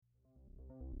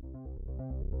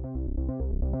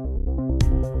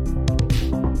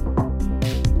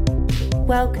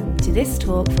Welcome to this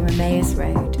talk from Emmaus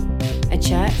Road, a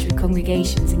church with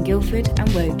congregations in Guildford and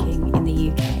Woking in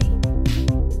the UK.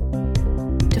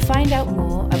 To find out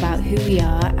more about who we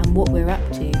are and what we're up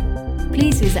to,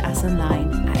 please visit us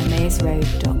online at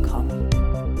emmausroad.com.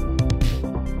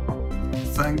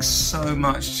 Thanks so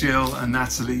much, Jill and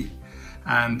Natalie,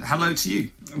 and hello to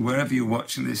you, wherever you're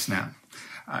watching this now.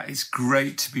 It's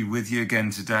great to be with you again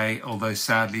today, although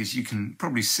sadly, as you can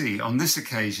probably see, on this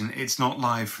occasion, it's not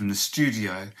live from the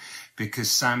studio because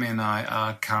Sammy and I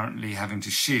are currently having to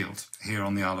shield here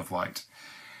on the Isle of Wight.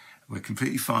 We're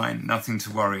completely fine, nothing to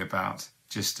worry about,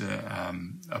 just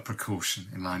a precaution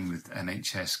in line with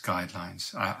NHS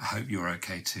guidelines. I hope you're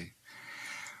okay too.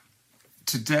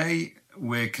 Today,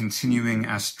 we're continuing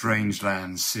our Strange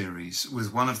Lands series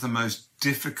with one of the most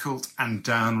difficult and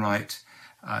downright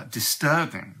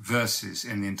disturbing verses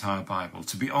in the entire Bible.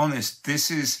 To be honest,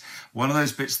 this is one of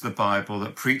those bits of the Bible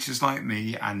that preachers like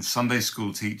me and Sunday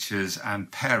school teachers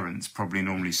and parents probably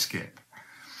normally skip.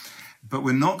 But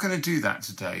we're not going to do that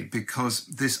today because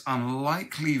this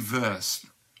unlikely verse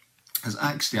has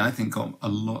actually, I think, got a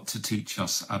lot to teach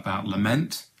us about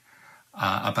lament,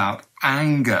 about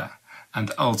anger, and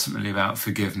ultimately about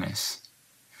forgiveness.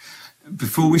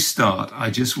 Before we start, I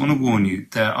just want to warn you,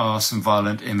 there are some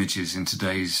violent images in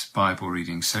today's Bible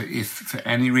reading. So if for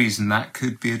any reason that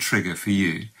could be a trigger for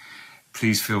you,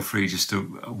 please feel free just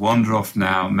to wander off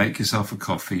now, make yourself a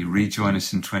coffee, rejoin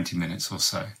us in 20 minutes or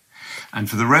so. And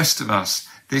for the rest of us,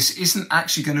 this isn't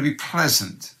actually going to be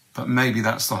pleasant, but maybe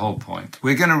that's the whole point.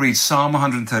 We're going to read Psalm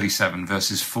 137,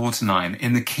 verses 4 to 9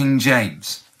 in the King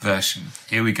James Version.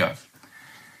 Here we go.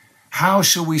 How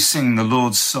shall we sing the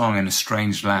Lord's song in a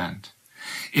strange land?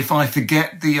 If I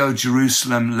forget thee, O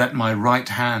Jerusalem, let my right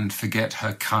hand forget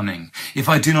her cunning. If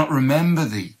I do not remember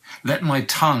thee, let my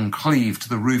tongue cleave to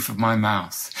the roof of my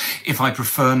mouth. If I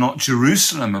prefer not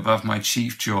Jerusalem above my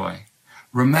chief joy.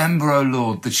 Remember, O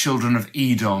Lord, the children of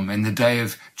Edom in the day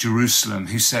of Jerusalem,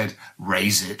 who said,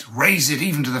 raise it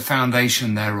even to the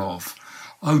foundation thereof.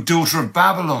 O daughter of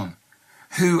Babylon,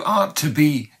 who art to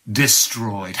be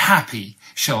destroyed, happy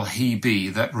shall he be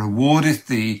that rewardeth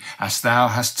thee as thou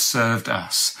hast served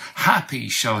us. Happy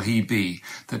shall he be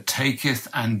that taketh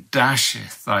and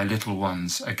dasheth thy little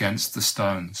ones against the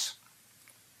stones.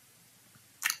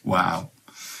 Wow.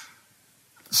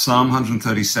 Psalm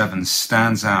 137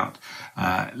 stands out.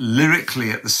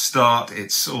 Lyrically at the start,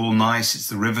 it's all nice. It's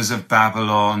the rivers of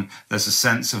Babylon. There's a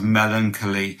sense of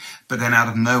melancholy. But then out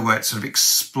of nowhere, it sort of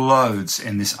explodes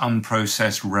in this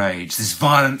unprocessed rage, this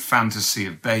violent fantasy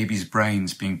of babies'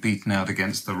 brains being beaten out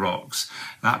against the rocks.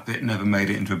 That bit never made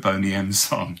it into a Boney M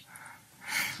song.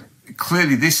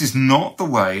 Clearly, this is not the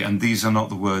way, and these are not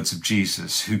the words of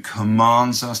Jesus, who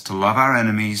commands us to love our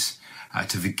enemies,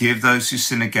 to forgive those who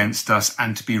sin against us,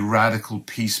 and to be radical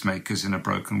peacemakers in a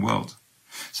broken world.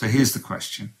 So here's the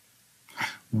question.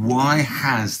 Why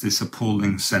has this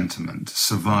appalling sentiment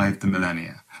survived the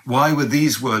millennia? Why were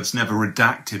these words never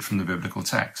redacted from the biblical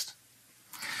text?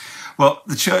 Well,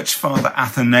 the church father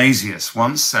Athanasius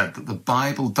once said that the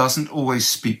Bible doesn't always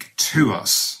speak to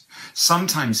us.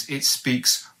 Sometimes it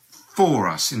speaks for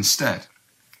us instead.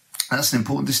 That's an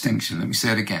important distinction. Let me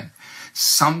say it again.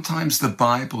 Sometimes the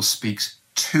Bible speaks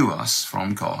to us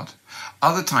from God.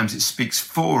 Other times it speaks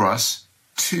for us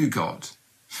to God.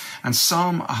 And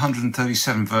Psalm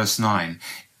 137 verse 9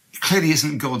 clearly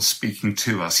isn't God speaking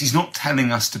to us. He's not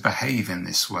telling us to behave in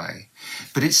this way,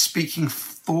 but it's speaking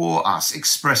for us,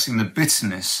 expressing the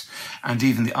bitterness and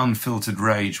even the unfiltered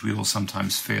rage we all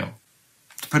sometimes feel.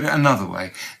 To put it another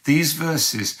way, these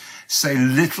verses say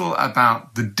little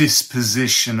about the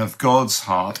disposition of God's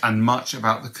heart and much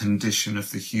about the condition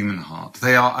of the human heart.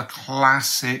 They are a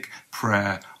classic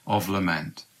prayer of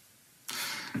lament.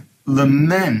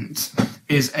 Lament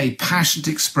is a passionate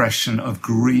expression of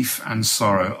grief and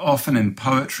sorrow, often in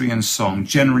poetry and song,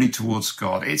 generally towards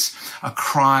God. It's a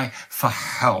cry for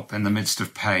help in the midst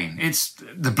of pain. It's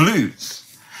the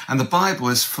blues, and the Bible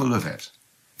is full of it.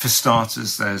 For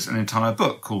starters, there's an entire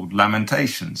book called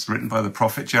Lamentations, written by the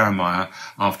prophet Jeremiah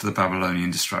after the Babylonian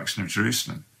destruction of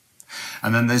Jerusalem.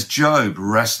 And then there's Job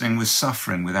wrestling with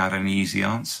suffering without any easy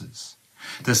answers.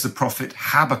 There's the prophet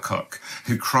Habakkuk,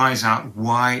 who cries out,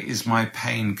 why is my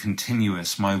pain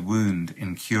continuous, my wound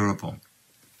incurable?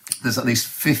 There's at least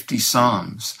 50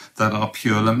 psalms that are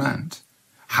pure lament.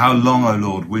 How long, O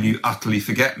Lord, will you utterly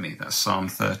forget me? That's Psalm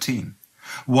 13.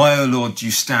 Why, O Lord, do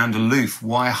you stand aloof?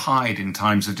 Why hide in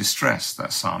times of distress?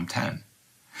 That's Psalm 10.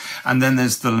 And then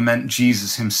there's the lament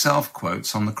Jesus himself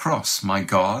quotes on the cross. My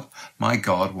God,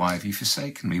 why have you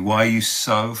forsaken me? Why are you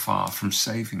so far from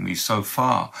saving me, so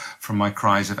far from my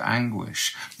cries of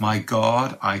anguish? My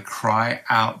God, I cry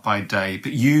out by day,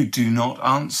 but you do not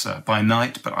answer. By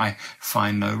night, but I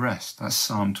find no rest. That's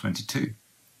Psalm 22.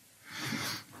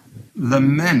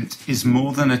 Lament is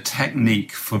more than a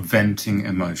technique for venting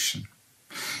emotion.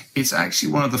 It's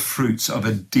actually one of the fruits of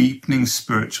a deepening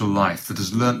spiritual life that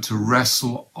has learnt to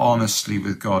wrestle honestly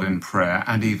with God in prayer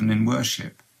and even in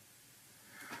worship.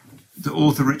 The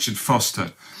author Richard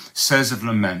Foster says of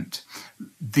lament,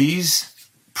 these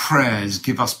prayers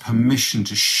give us permission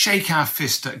to shake our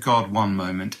fist at God one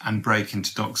moment and break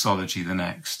into doxology the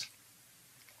next.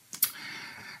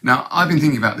 Now, I've been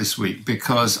thinking about this week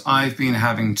because I've been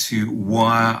having to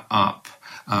wire up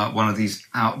one of these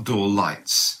outdoor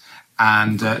lights.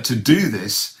 And to do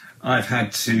this, I've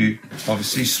had to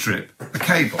obviously strip a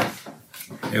cable.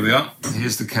 Here we are.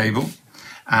 Here's the cable.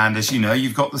 And as you know,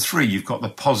 you've got the three. You've got the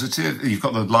positive, you've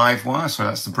got the live wire, so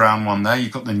that's the brown one there.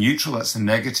 You've got the neutral, that's the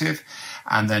negative.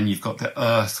 And then you've got the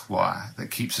earth wire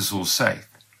that keeps us all safe.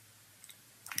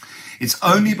 It's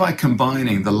only by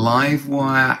combining the live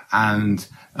wire and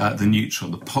the neutral,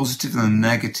 the positive and the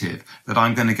negative, that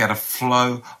I'm going to get a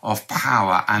flow of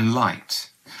power and light.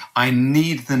 I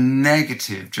need the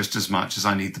negative just as much as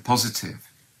I need the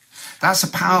positive. That's a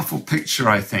powerful picture,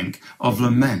 I think, of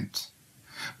lament.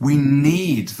 We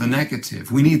need the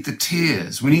negative. We need the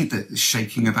tears. We need the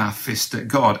shaking of our fist at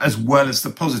God, as well as the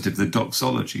positive, the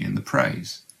doxology and the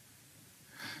praise.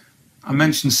 I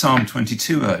mentioned Psalm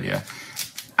 22 earlier,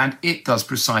 and it does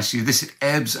precisely this. It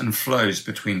ebbs and flows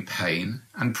between pain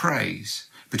and praise,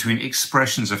 between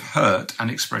expressions of hurt and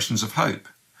expressions of hope.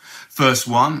 Verse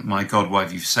 1, my God, why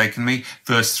have you forsaken me?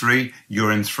 Verse 3,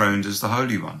 you're enthroned as the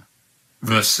Holy One.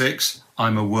 Verse 6,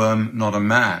 I'm a worm, not a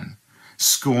man,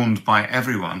 scorned by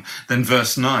everyone. Then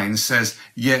verse 9 says,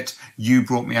 yet you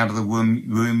brought me out of the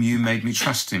womb, you made me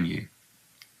trust in you.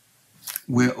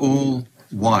 We're all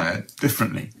wired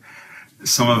differently.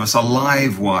 Some of us are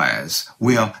live wires.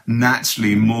 We are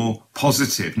naturally more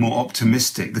positive, more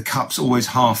optimistic. The cup's always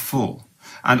half full.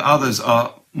 And others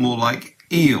are more like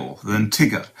eel than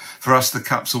Tigger. For us, the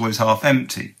cup's always half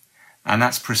empty. And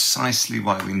that's precisely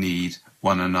why we need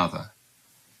one another.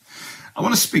 I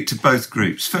want to speak to both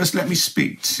groups. First, let me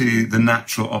speak to the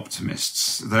natural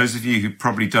optimists, those of you who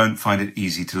probably don't find it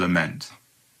easy to lament.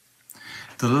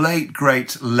 The late,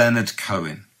 great Leonard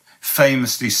Cohen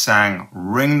famously sang,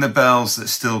 ring the bells that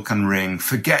still can ring,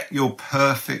 forget your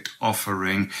perfect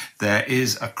offering, there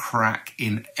is a crack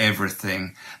in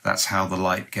everything, that's how the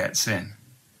light gets in.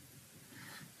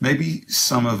 Maybe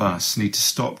some of us need to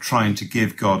stop trying to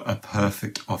give God a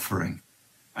perfect offering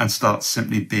and start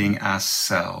simply being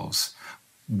ourselves,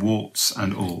 warts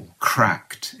and all,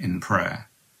 cracked in prayer.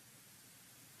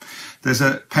 There's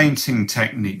a painting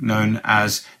technique known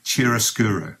as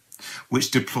chiaroscuro,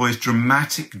 which deploys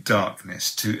dramatic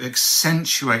darkness to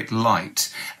accentuate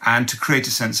light and to create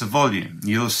a sense of volume.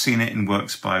 You've seen it in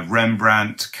works by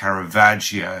Rembrandt,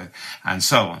 Caravaggio, and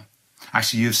so on.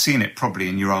 Actually, you've seen it probably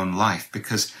in your own life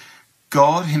because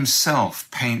God himself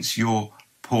paints your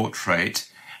portrait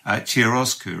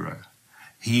chiaroscuro.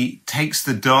 He takes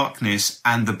the darkness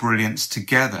and the brilliance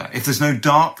together. If there's no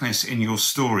darkness in your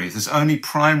story, if there's only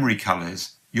primary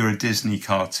colours, you're a Disney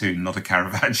cartoon, not a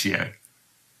Caravaggio.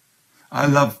 I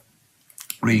love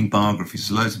reading biographies,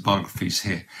 loads of biographies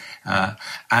here.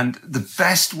 And the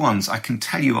best ones, I can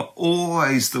tell you, are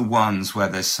always the ones where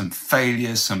there's some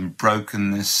failure, some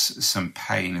brokenness, some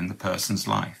pain in the person's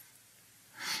life.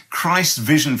 Christ's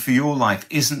vision for your life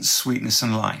isn't sweetness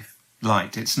and light.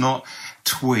 It's not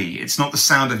twee. It's not the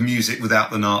sound of music without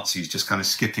the Nazis just kind of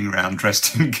skipping around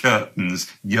dressed in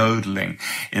curtains, yodeling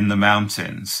in the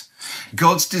mountains.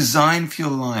 God's design for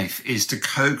your life is to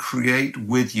co-create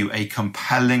with you a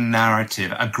compelling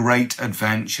narrative, a great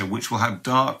adventure, which will have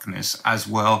darkness as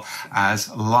well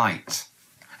as light.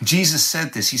 Jesus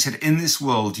said this. He said, in this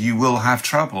world you will have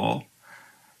trouble,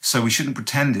 so we shouldn't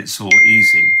pretend it's all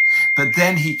easy. But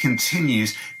then he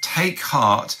continues, take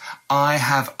heart, I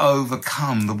have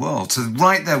overcome the world. So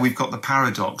right there we've got the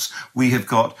paradox. We have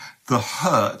got the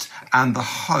hurt and the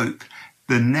hope,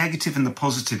 the negative and the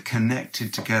positive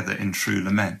connected together in true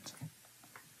lament.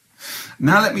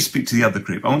 Now let me speak to the other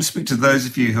group. I want to speak to those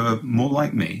of you who are more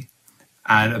like me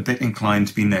and a bit inclined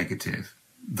to be negative.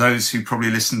 Those who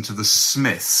probably listened to the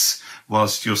Smiths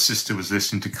whilst your sister was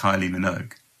listening to Kylie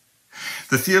Minogue.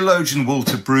 The theologian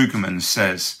Walter Brueggemann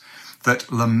says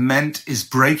that lament is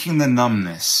breaking the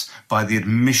numbness by the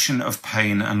admission of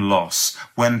pain and loss.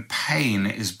 When pain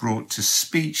is brought to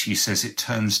speech, he says, it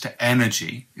turns to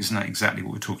energy. Isn't that exactly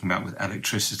what we're talking about with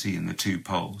electricity and the two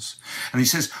poles? And he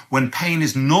says, when pain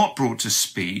is not brought to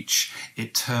speech,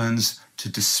 it turns to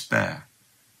despair.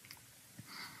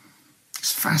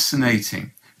 It's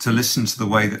fascinating to listen to the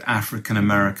way that African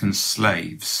American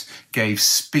slaves gave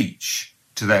speech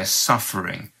to their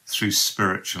suffering through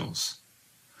spirituals.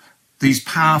 These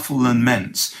powerful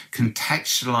laments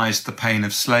contextualized the pain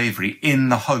of slavery in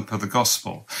the hope of the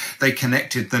gospel. They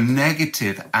connected the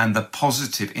negative and the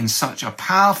positive in such a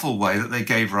powerful way that they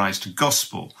gave rise to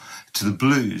gospel, to the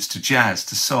blues, to jazz,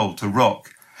 to soul, to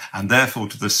rock, and therefore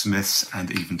to the Smiths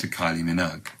and even to Kylie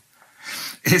Minogue.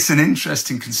 It's an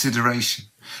interesting consideration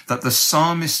that the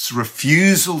psalmist's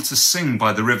refusal to sing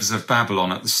by the rivers of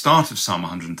Babylon at the start of Psalm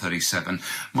 137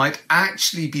 might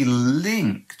actually be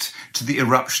linked to the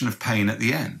eruption of pain at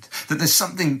the end, that there's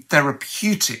something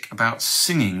therapeutic about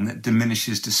singing that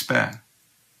diminishes despair.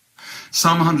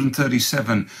 Psalm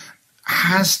 137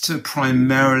 has to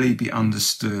primarily be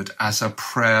understood as a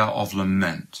prayer of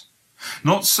lament.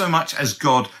 Not so much as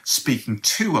God speaking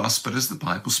to us, but as the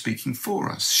Bible speaking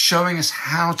for us, showing us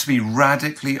how to be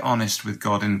radically honest with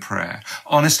God in prayer,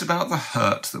 honest about the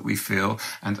hurt that we feel,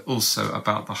 and also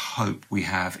about the hope we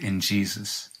have in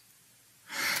Jesus.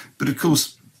 But of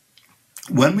course,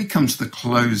 when we come to the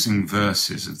closing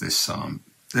verses of this psalm,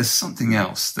 there's something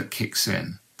else that kicks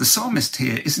in. The psalmist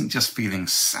here isn't just feeling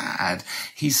sad,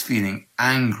 he's feeling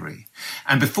angry.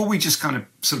 And before we just kind of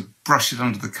sort of brush it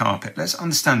under the carpet, let's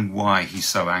understand why he's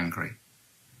so angry.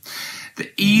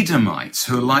 The Edomites,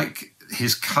 who are like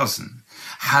his cousin,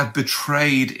 have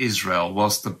betrayed Israel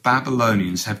whilst the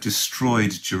Babylonians have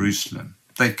destroyed Jerusalem.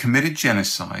 They've committed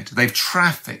genocide, they've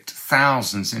trafficked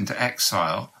thousands into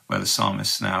exile, where the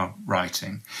psalmist's now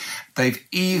writing. They've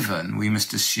even, we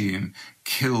must assume,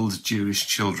 killed Jewish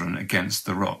children against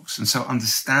the rocks. And so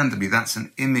understandably, that's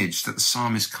an image that the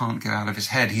psalmist can't get out of his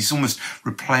head. He's almost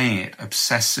replaying it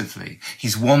obsessively.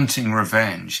 He's wanting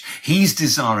revenge. He's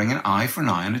desiring an eye for an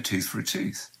eye and a tooth for a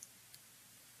tooth.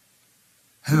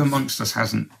 Who amongst us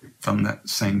hasn't done that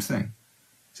same thing?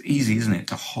 It's easy, isn't it,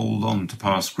 to hold on to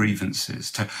past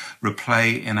grievances, to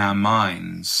replay in our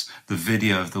minds the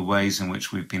video of the ways in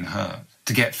which we've been hurt,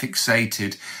 to get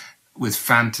fixated with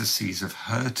fantasies of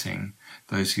hurting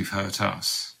those who've hurt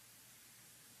us.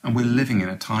 And we're living in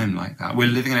a time like that. We're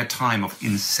living in a time of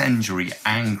incendiary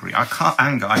anger. I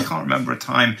can't remember a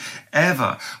time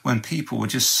ever when people were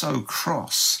just so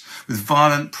cross, with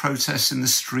violent protests in the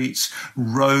streets,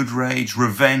 road rage,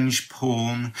 revenge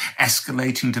porn,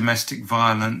 escalating domestic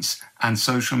violence, and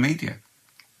social media.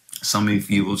 Some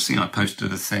of you will see I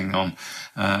posted a thing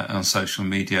on social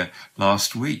media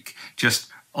last week, just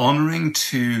honouring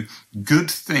two good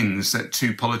things that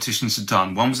two politicians had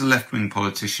done. One was a left-wing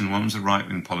politician, one was a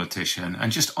right-wing politician,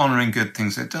 and just honouring good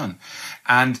things they'd done.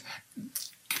 And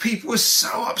people were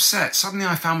so upset. Suddenly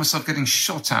I found myself getting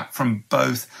shot at from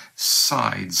both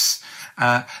sides.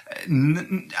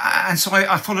 And so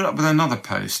I followed up with another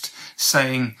post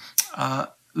saying,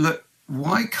 look,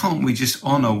 why can't we just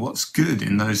honour what's good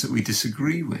in those that we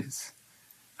disagree with?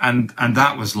 And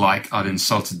that was like I'd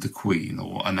insulted the Queen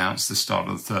or announced the start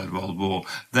of the Third World War.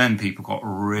 Then people got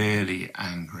really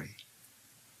angry.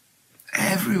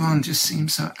 Everyone just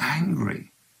seems so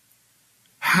angry.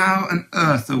 How on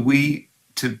earth are we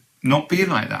to not be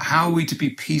like that? How are we to be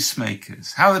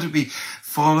peacemakers? How are we to be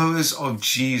followers of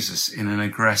Jesus in an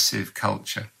aggressive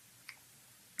culture?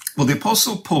 Well, the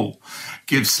Apostle Paul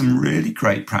gives some really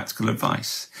great practical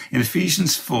advice. In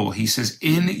Ephesians 4, he says,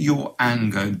 in your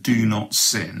anger, do not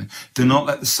sin. Do not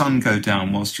let the sun go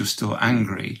down whilst you're still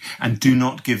angry, and do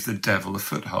not give the devil a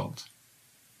foothold.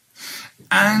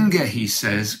 Anger, he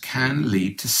says, can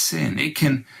lead to sin. It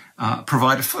can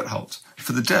provide a foothold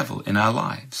for the devil in our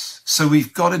lives. So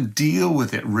we've got to deal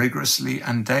with it rigorously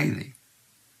and daily.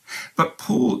 But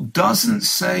Paul doesn't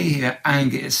say here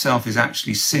anger itself is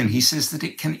actually sin. He says that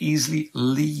it can easily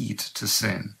lead to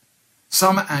sin.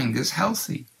 Some anger's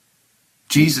healthy.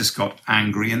 Jesus got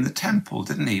angry in the temple,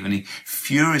 didn't he? When he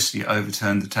furiously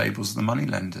overturned the tables of the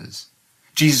moneylenders.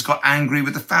 Jesus got angry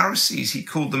with the Pharisees. He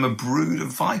called them a brood of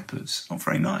vipers. Not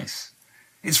very nice.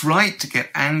 It's right to get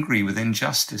angry with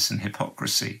injustice and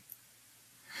hypocrisy.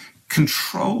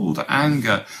 Controlled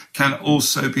anger can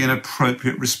also be an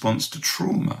appropriate response to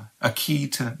trauma, a key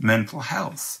to mental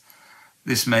health.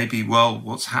 This may be, well,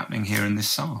 what's happening here in this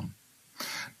psalm.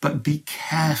 But be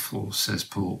careful, says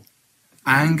Paul.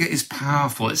 Anger is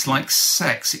powerful. It's like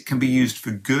sex. It can be used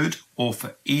for good or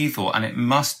for evil, and it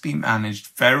must be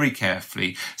managed very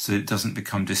carefully so that it doesn't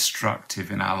become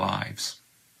destructive in our lives.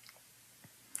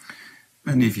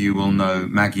 Many of you will know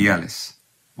Maggie Ellis,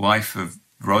 wife of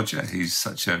Roger, who's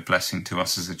such a blessing to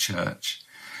us as a church.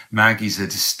 Maggie's a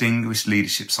distinguished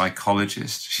leadership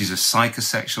psychologist. She's a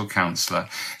psychosexual counselor.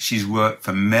 She's worked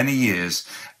for many years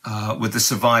with the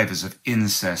survivors of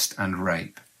incest and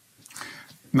rape.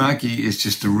 Maggie is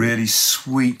just a really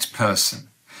sweet person.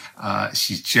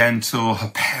 She's gentle.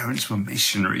 Her parents were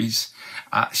missionaries.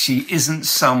 She isn't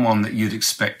someone that you'd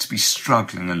expect to be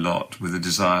struggling a lot with a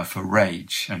desire for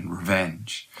rage and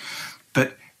revenge.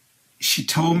 But she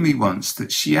told me once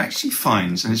that she actually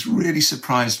finds, and it's really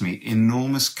surprised me,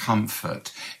 enormous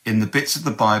comfort in the bits of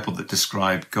the Bible that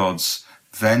describe God's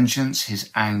vengeance, his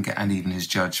anger, and even his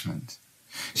judgment.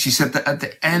 She said that at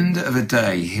the end of a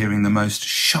day, hearing the most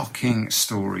shocking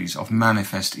stories of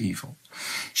manifest evil,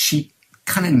 she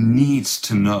kind of needs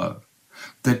to know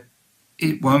that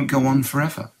it won't go on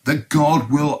forever, that God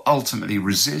will ultimately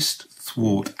resist,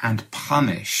 thwart, and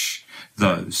punish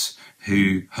those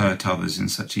who hurt others in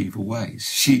such evil ways.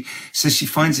 She says she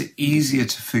finds it easier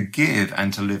to forgive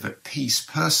and to live at peace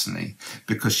personally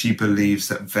because she believes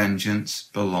that vengeance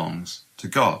belongs to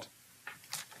God.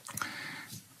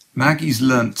 Maggie's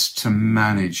learnt to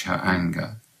manage her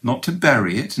anger, not to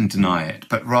bury it and deny it,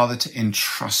 but rather to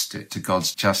entrust it to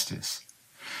God's justice.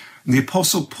 And the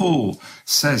Apostle Paul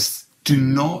says, "Do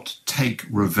not take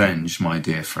revenge, my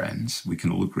dear friends." We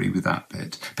can all agree with that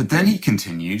bit. But then he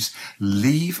continues,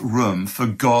 "Leave room for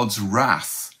God's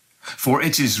wrath. For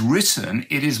it is written,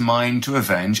 'It is mine to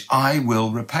avenge, I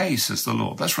will repay,' says the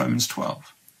Lord." That's Romans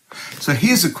 12. So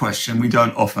here's a question we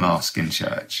don't often ask in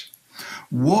church.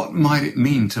 What might it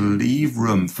mean to leave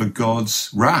room for God's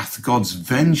wrath, God's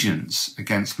vengeance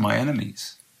against my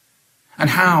enemies?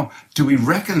 And how do we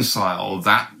reconcile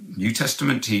that New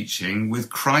Testament teaching with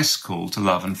Christ's call to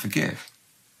love and forgive?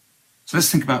 So let's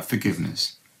think about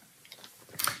forgiveness.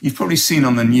 You've probably seen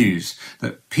on the news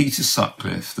that Peter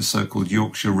Sutcliffe, the so-called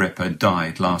Yorkshire Ripper,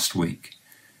 died last week.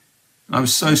 I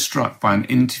was so struck by an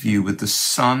interview with the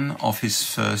son of his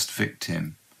first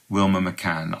victim, Wilma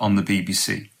McCann, on the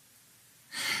BBC.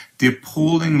 The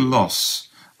appalling loss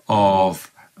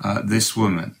of this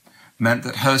woman meant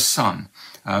that her son,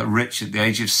 Rich, at the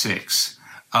age of 6,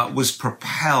 was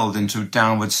propelled into a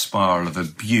downward spiral of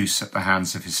abuse at the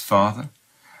hands of his father,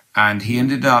 and he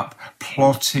ended up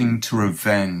plotting to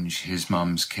revenge his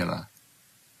mum's killer.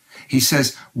 He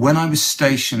says, "When I was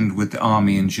stationed with the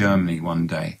army in Germany one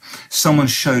day, someone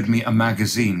showed me a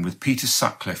magazine with Peter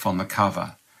Sutcliffe on the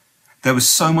cover. There was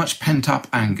so much pent-up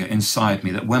anger inside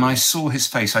me that when I saw his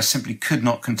face, I simply could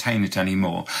not contain it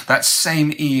anymore. That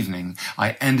same evening,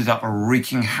 I ended up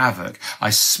wreaking havoc. I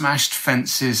smashed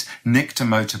fences, nicked a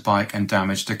motorbike, and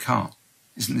damaged a car."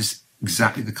 Isn't this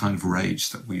exactly the kind of rage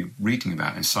that we're reading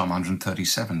about in Psalm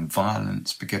 137,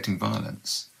 violence begetting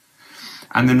violence?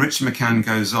 And then Richard McCann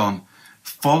goes on,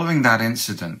 "Following that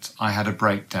incident, I had a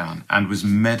breakdown and was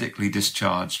medically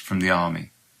discharged from the army.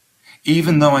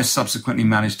 Even though I subsequently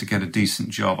managed to get a decent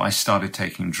job, I started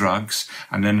taking drugs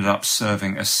and ended up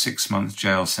serving a 6-month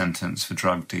jail sentence for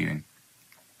drug dealing."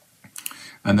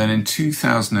 And then in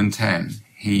 2010,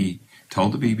 he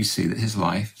told the BBC that his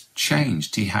life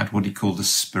changed. He had what he called a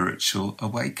spiritual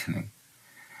awakening.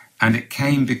 And it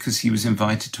came because he was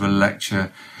invited to a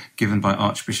lecture given by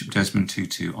Archbishop Desmond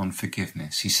Tutu on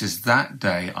forgiveness. He says, "That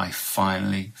day I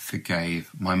finally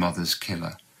forgave my mother's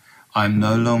killer. I'm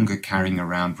no longer carrying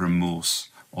around remorse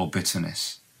or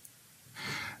bitterness."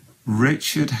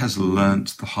 Richard has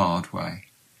learnt the hard way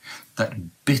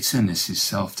that bitterness is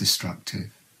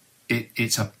self-destructive.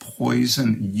 It's a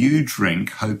poison you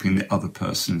drink hoping the other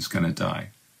person's going to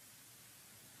die.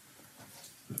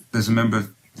 There's a member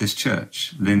of this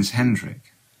church, Linz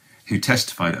Hendrick, who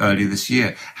testified earlier this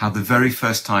year how the very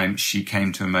first time she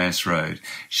came to Emmaus Road,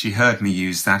 she heard me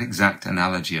use that exact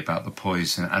analogy about the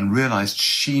poison and realized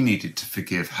she needed to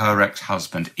forgive her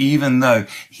ex-husband, even though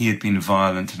he had been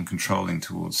violent and controlling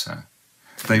towards her.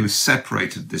 They were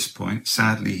separated at this point.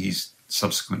 Sadly, he's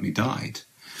subsequently died.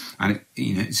 And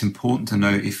it's important to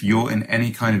know, if you're in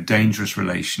any kind of dangerous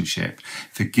relationship,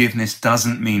 forgiveness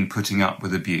doesn't mean putting up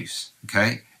with abuse,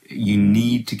 okay? You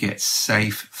need to get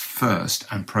safe first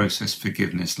and process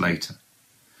forgiveness later.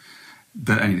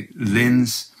 But anyway,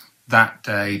 Linz that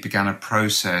day began a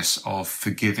process of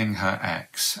forgiving her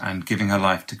ex and giving her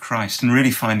life to Christ and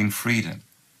really finding freedom.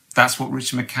 That's what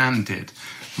Richard McCann did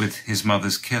with his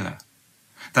mother's killer.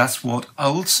 That's what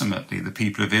ultimately the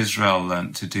people of Israel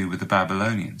learnt to do with the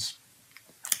Babylonians.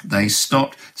 They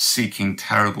stopped seeking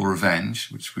terrible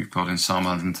revenge, which we've got in Psalm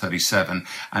 137,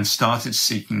 and started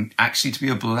seeking actually to be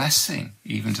a blessing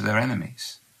even to their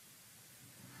enemies.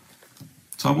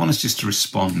 So I want us just to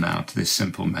respond now to this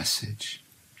simple message.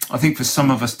 I think for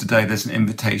some of us today, there's an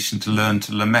invitation to learn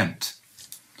to lament.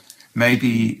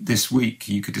 Maybe this week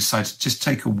you could decide to just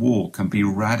take a walk and be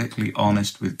radically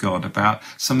honest with God about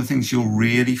some of the things you're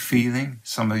really feeling,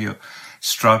 some of your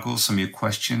struggles, some of your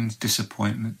questions,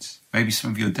 disappointments, maybe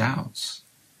some of your doubts.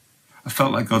 I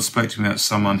felt like God spoke to me about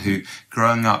someone who,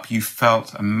 growing up, you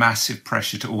felt a massive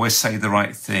pressure to always say the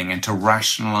right thing and to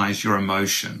rationalize your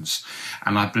emotions.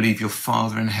 And I believe your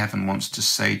Father in heaven wants to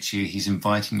say to you, he's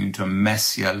inviting you into a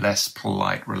messier, less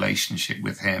polite relationship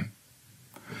with him.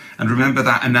 And remember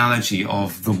that analogy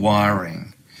of the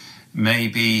wiring.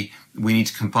 Maybe we need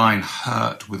to combine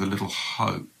hurt with a little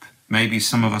hope. Maybe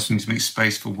some of us need to make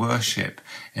space for worship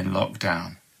in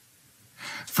lockdown.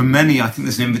 For many, I think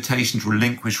there's an invitation to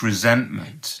relinquish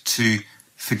resentment, to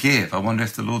forgive. I wonder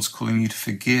if the Lord's calling you to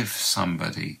forgive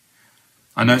somebody.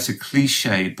 I know it's a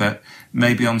cliche, but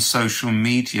maybe on social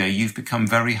media you've become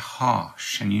very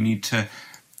harsh and you need to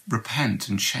repent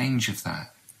and change of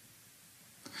that.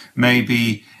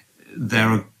 Maybe there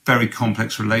are very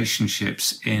complex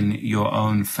relationships in your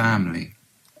own family,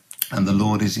 and the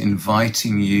Lord is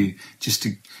inviting you just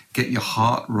to get your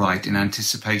heart right in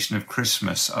anticipation of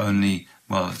Christmas, only,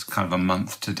 well, it's kind of a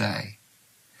month today.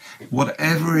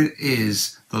 Whatever it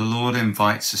is, the Lord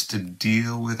invites us to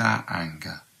deal with our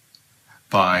anger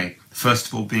by, first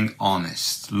of all, being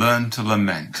honest. Learn to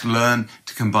lament. Learn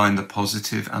to combine the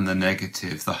positive and the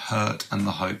negative, the hurt and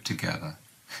the hope together.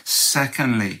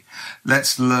 Secondly,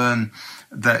 let's learn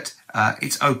that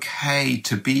it's okay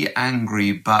to be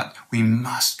angry, but we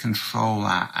must control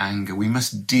our anger. We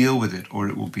must deal with it or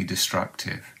it will be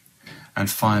destructive. And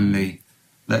finally,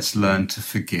 let's learn to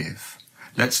forgive.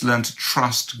 Let's learn to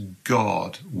trust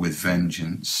God with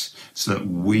vengeance so that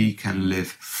we can live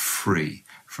free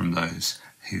from those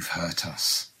who've hurt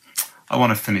us. I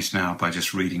want to finish now by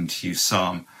just reading to you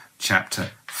Psalm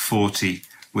chapter 40,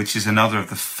 which is another of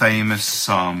the famous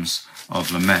Psalms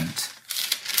of lament.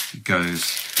 It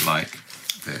goes like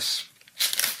this.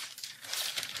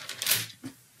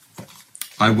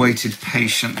 I waited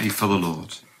patiently for the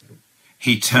Lord.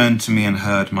 He turned to me and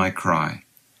heard my cry.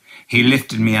 He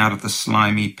lifted me out of the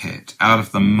slimy pit, out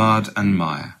of the mud and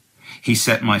mire. He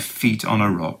set my feet on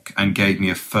a rock and gave me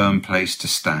a firm place to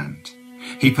stand.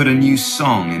 He put a new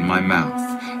song in my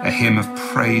mouth, a hymn of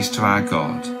praise to our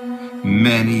God.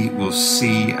 Many will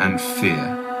see and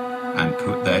fear and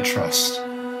put their trust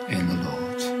in the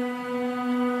Lord.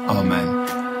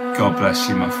 Amen. God bless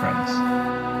you, my friends.